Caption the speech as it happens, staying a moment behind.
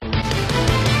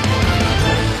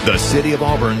The City of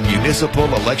Auburn Municipal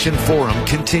Election Forum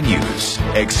continues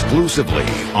exclusively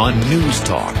on News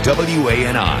Talk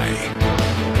WANI.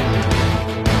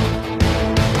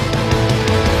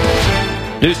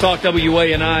 News Talk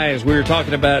WANI, as we were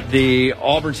talking about the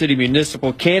Auburn City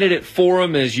Municipal Candidate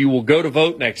Forum, as you will go to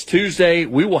vote next Tuesday.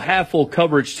 We will have full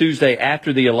coverage Tuesday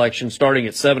after the election, starting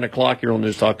at 7 o'clock here on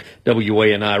News Talk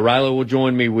WANI. Riley will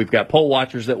join me. We've got poll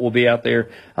watchers that will be out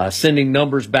there sending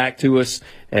numbers back to us,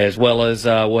 as well as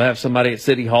we'll have somebody at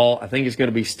City Hall. I think it's going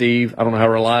to be Steve. I don't know how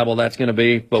reliable that's going to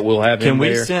be, but we'll have him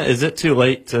there. Is it too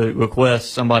late to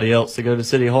request somebody else to go to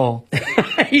City Hall?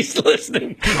 He's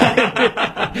listening.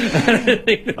 I'm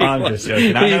just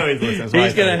joking. I know he's listening.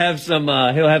 He's going to have some.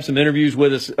 He'll have some interviews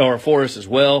with us or for us as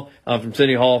well from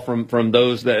City Hall from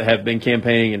those that have been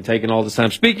campaigning and taking all this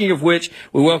time. Speaking of which,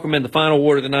 we welcome in the final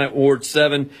ward of the night, Ward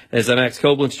 7, as Max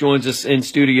Koblenz joins us in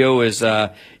studio. As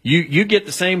you get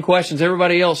the same questions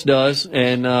everybody else does,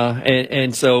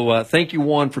 and so thank you,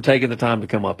 Juan, for taking the time to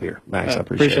come up here, Max. I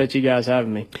appreciate you guys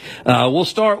having me. We'll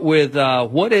start with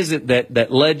what is it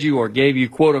that led you or gave you,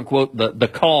 quote unquote, the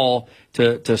call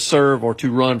to serve or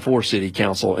to run for City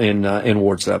Council in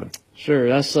Ward 7? Sure,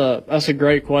 that's a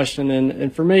great question,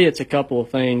 and for me, it's a couple of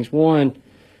things. One,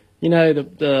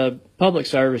 the public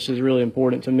service is really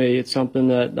important to me. It's something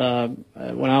that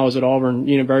when I was at Auburn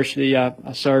University, I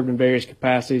served in various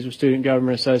capacities with Student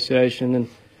Government Association and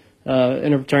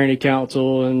Interfraternity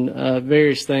Council and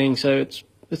various things. So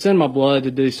it's in my blood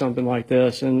to do something like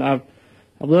this. And I've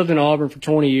lived in Auburn for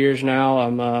 20 years now.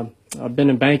 I've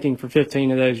been in banking for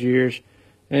 15 of those years.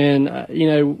 And,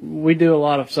 we do a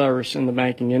lot of service in the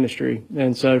banking industry.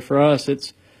 And so for us,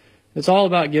 it's all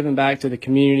about giving back to the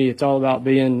community. It's all about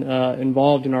being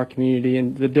involved in our community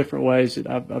in the different ways that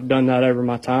I've done that over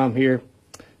my time here.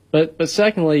 But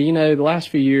secondly, the last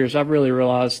few years, I've really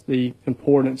realized the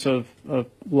importance of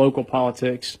local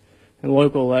politics and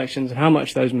local elections and how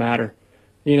much those matter.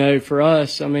 For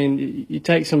us, you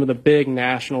take some of the big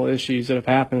national issues that have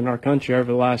happened in our country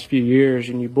over the last few years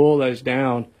and you boil those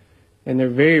down, and they're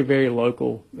very, very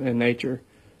local in nature.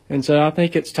 And so I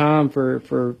think it's time for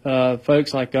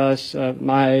folks like us,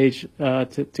 my age,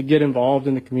 to get involved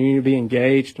in the community, be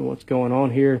engaged in what's going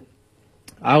on here.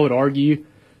 I would argue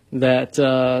that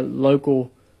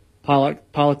local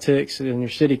politics and your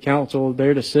city council,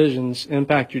 their decisions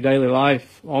impact your daily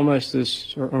life almost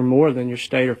as or more than your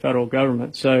state or federal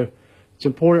government. So it's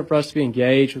important for us to be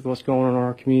engaged with what's going on in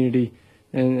our community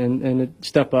and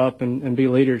step up and be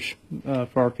leaders for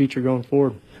our future going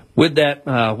forward. With that,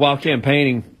 while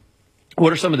campaigning,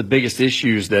 what are some of the biggest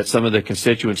issues that some of the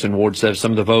constituents in Ward 7,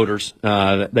 some of the voters,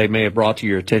 that they may have brought to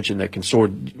your attention that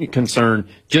concern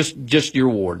just your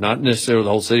ward, not necessarily the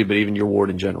whole city, but even your ward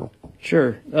in general?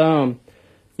 Sure. One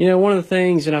of the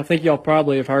things, and I think y'all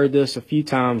probably have heard this a few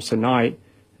times tonight,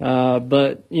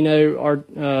 but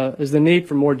is the need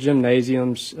for more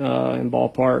gymnasiums in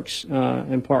ballparks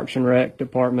and Parks and Rec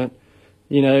department.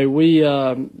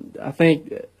 I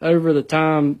think over the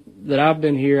time that I've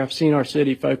been here, I've seen our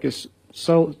city focus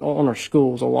so on our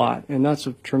schools a lot, and that's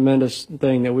a tremendous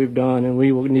thing that we've done, and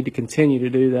we will need to continue to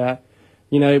do that.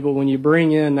 But when you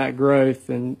bring in that growth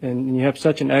and you have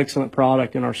such an excellent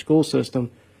product in our school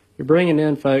system, you're bringing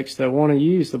in folks that want to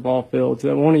use the ball fields,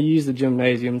 that want to use the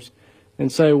gymnasiums. And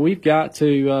so we've got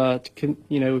we've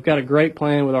got a great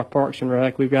plan with our Parks and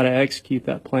Rec. We've got to execute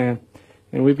that plan.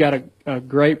 And we've got a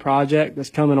great project that's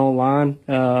coming online.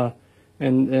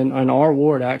 And our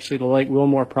ward, actually, the Lake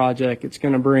Wilmore project, it's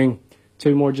going to bring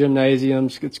 2 more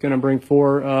gymnasiums. It's going to bring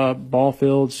 4 ball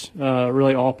fields,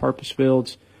 really all-purpose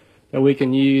fields that we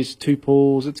can use, 2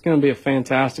 pools. It's going to be a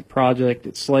fantastic project.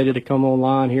 It's slated to come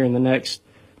online here in the next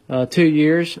 2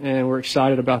 years, and we're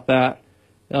excited about that.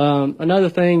 Another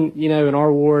thing, in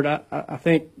our ward, I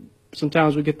think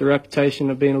sometimes we get the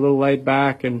reputation of being a little laid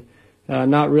back and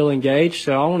not real engaged.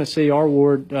 So I want to see our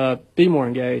ward be more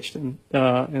engaged in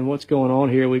what's going on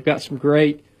here. We've got some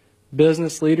great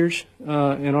business leaders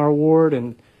in our ward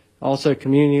and also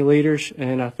community leaders,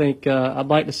 and I think I'd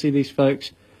like to see these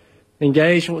folks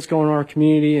engage in what's going on in our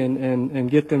community and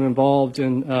get them involved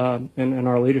in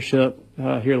our leadership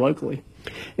here locally.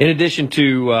 In addition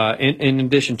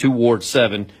to Ward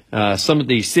 7, some of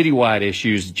the citywide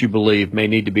issues that you believe may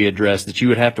need to be addressed, that you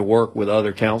would have to work with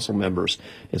other council members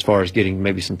as far as getting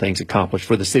maybe some things accomplished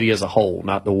for the city as a whole,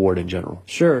 not the ward in general.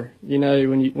 Sure.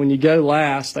 When you go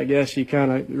last, I guess you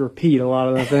kind of repeat a lot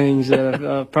of the things that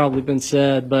have probably been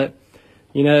said. But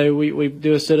we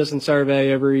do a citizen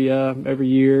survey every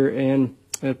year, and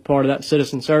part of that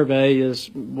citizen survey is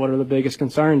what are the biggest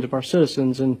concerns of our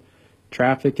citizens, and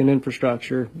traffic and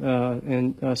infrastructure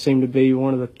seem to be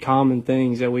one of the common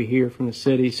things that we hear from the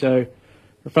city. So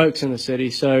folks in the city.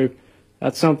 So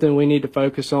that's something we need to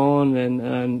focus on,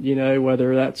 and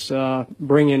whether that's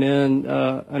bringing in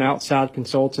an outside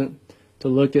consultant to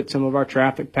look at some of our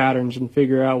traffic patterns and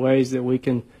figure out ways that we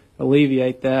can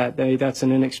alleviate that. That's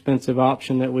an inexpensive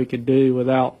option that we could do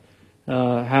without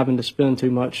having to spend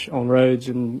too much on roads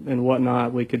and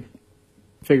whatnot. We could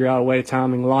figure out a way of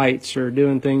timing lights or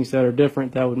doing things that are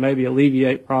different that would maybe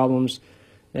alleviate problems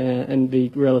and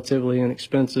be relatively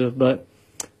inexpensive. But,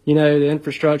 the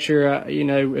infrastructure,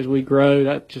 as we grow,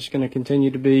 that's just going to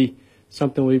continue to be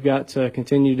something we've got to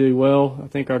continue to do well. I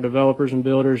think our developers and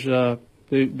builders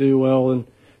do well in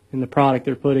the product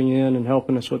they're putting in and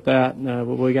helping us with that. But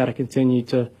we got to continue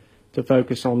to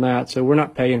focus on that. So we're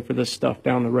not paying for this stuff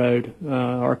down the road.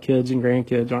 Our kids and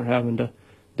grandkids aren't having to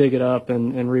dig it up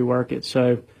and rework it.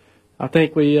 So I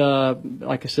think we,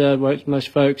 like I said, most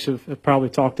folks have probably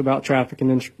talked about traffic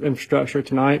and infrastructure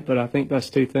tonight, but I think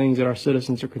that's two things that our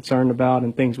citizens are concerned about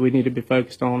and things we need to be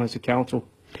focused on as a council.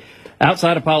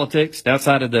 Outside of politics,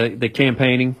 outside of the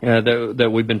campaigning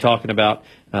that we've been talking about,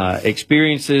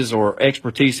 experiences or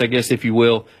expertise, I guess, if you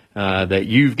will, that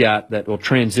you've got that will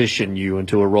transition you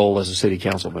into a role as a city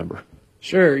council member.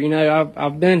 Sure.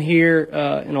 I've been here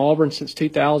in Auburn since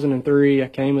 2003. I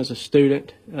came as a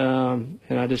student, and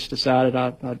I just decided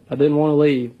I didn't want to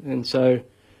leave. And so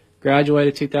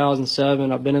graduated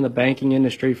 2007. I've been in the banking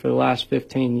industry for the last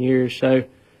 15 years. So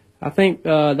I think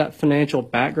that financial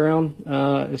background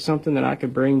is something that I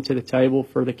could bring to the table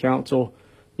for the council.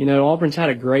 Auburn's had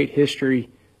a great history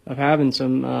of having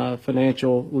some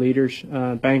financial leaders,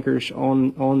 bankers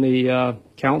on the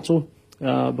council.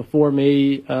 Before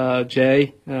me,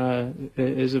 Jay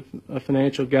is a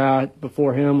financial guy.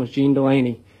 Before him was Gene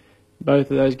Delaney.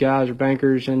 Both of those guys are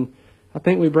bankers, and I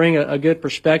think we bring a good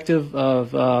perspective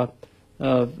of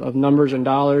numbers and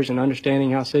dollars and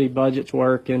understanding how city budgets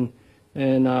work and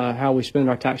how we spend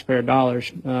our taxpayer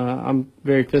dollars. I'm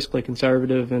very fiscally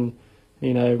conservative, and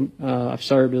I've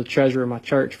served as treasurer of my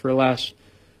church for the last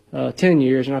 10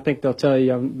 years, and I think they'll tell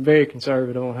you I'm very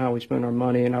conservative on how we spend our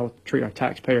money, and I will treat our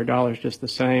taxpayer dollars just the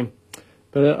same.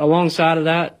 But alongside of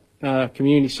that,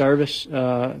 community service,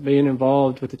 being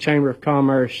involved with the Chamber of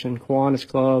Commerce and Kiwanis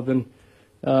Club and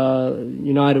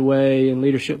United Way and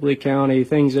Leadership Lee County,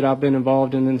 things that I've been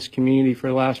involved in this community for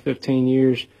the last 15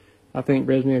 years, I think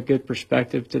brings me a good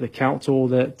perspective to the council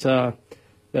that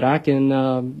I can,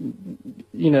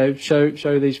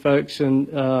 show these folks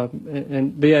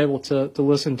and be able to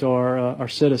listen to our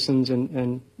citizens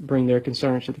and bring their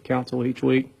concerns to the council each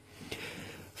week.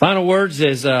 Final words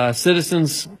as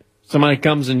citizens, somebody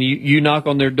comes and you knock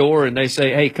on their door and they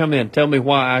say, hey, come in, tell me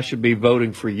why I should be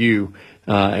voting for you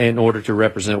in order to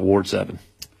represent Ward 7.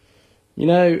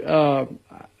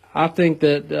 I think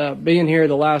that being here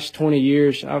the last 20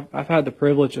 years, I've had the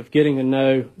privilege of getting to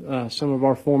know some of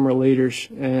our former leaders,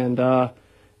 and I've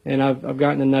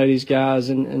gotten to know these guys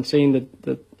and seen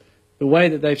the way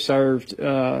that they've served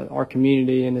our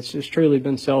community, and it's just truly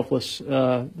been selfless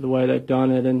the way they've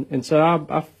done it, and so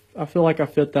I feel like I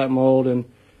fit that mold, and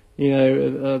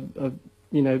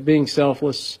being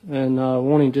selfless and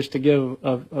wanting just to give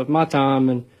of my time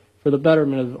and for the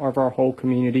betterment of our whole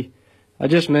community. I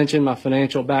just mentioned my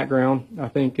financial background. I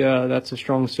think that's a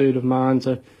strong suit of mine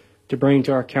to bring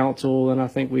to our council, and I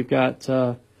think we've got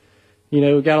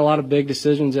we've got a lot of big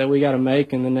decisions that we got to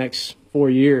make in the next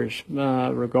 4 years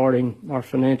regarding our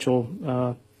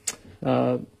financial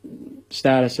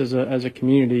status as a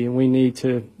community, and we need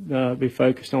to be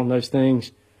focused on those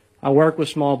things. I work with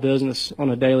small business on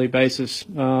a daily basis.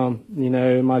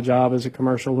 My job as a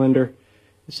commercial lender.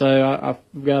 So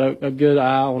I've got a good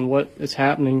eye on what is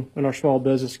happening in our small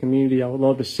business community. I would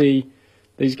love to see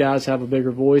these guys have a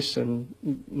bigger voice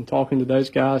and talking to those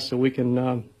guys so we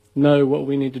can know what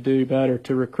we need to do better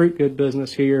to recruit good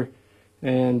business here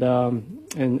and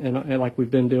like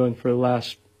we've been doing for the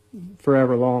last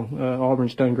forever long.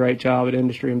 Auburn's done a great job at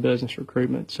industry and business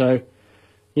recruitment. So,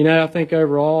 I think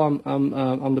overall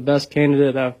I'm the best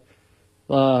candidate. I've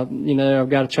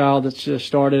got a child that's just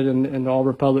started in the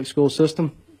Auburn public school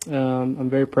system. I'm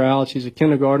very proud. She's a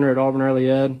kindergartner at Auburn Early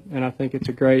Ed, and I think it's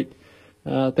a great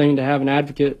thing to have an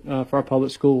advocate for our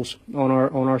public schools on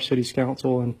our city's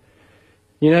council. And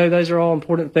those are all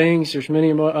important things. There's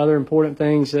many other important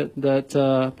things but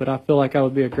I feel like I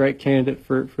would be a great candidate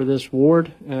for this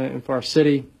ward and for our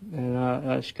city,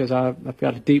 and because I've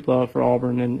got a deep love for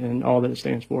Auburn and all that it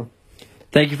stands for.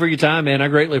 Thank you for your time, man. I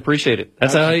greatly appreciate it.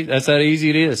 That's how easy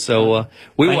it is. So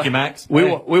Thank you, Max. We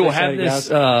will have Appreciate it, this.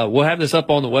 We'll have this up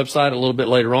on the website a little bit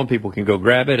later on. People can go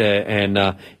grab it,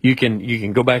 and you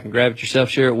can go back and grab it yourself.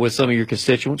 Share it with some of your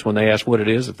constituents when they ask what it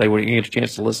is, if they would get a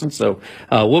chance to listen. So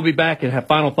we'll be back and have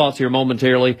final thoughts here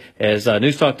momentarily as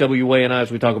News Talk WANI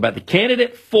as we talk about the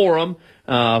candidate forum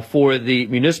for the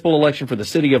municipal election for the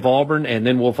city of Auburn, and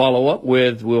then we'll follow up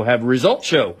we'll have a results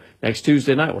show next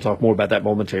Tuesday night. We'll talk more about that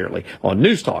momentarily on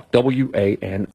News Talk WANI.